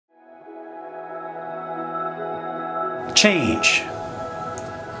Change.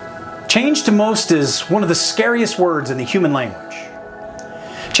 Change to most is one of the scariest words in the human language.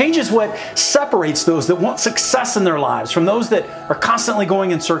 Change is what separates those that want success in their lives from those that are constantly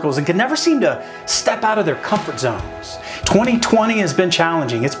going in circles and can never seem to step out of their comfort zones. 2020 has been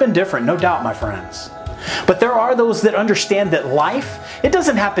challenging. It's been different, no doubt, my friends. But there are those that understand that life, it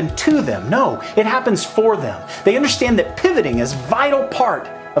doesn't happen to them. No, it happens for them. They understand that pivoting is a vital part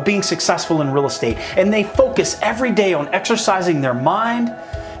of being successful in real estate, and they focus every day on exercising their mind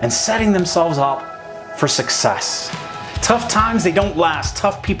and setting themselves up for success. Tough times, they don't last.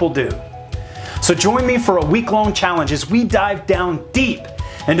 Tough people do. So join me for a week-long challenge as we dive down deep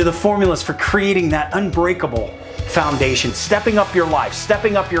into the formulas for creating that unbreakable foundation, stepping up your life,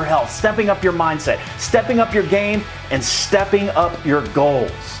 stepping up your health, stepping up your mindset, stepping up your game, and stepping up your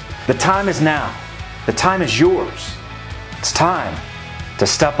goals. The time is now. The time is yours. It's time to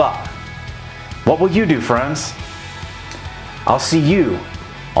step up. What will you do, friends? I'll see you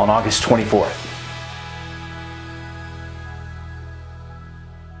on August 24th.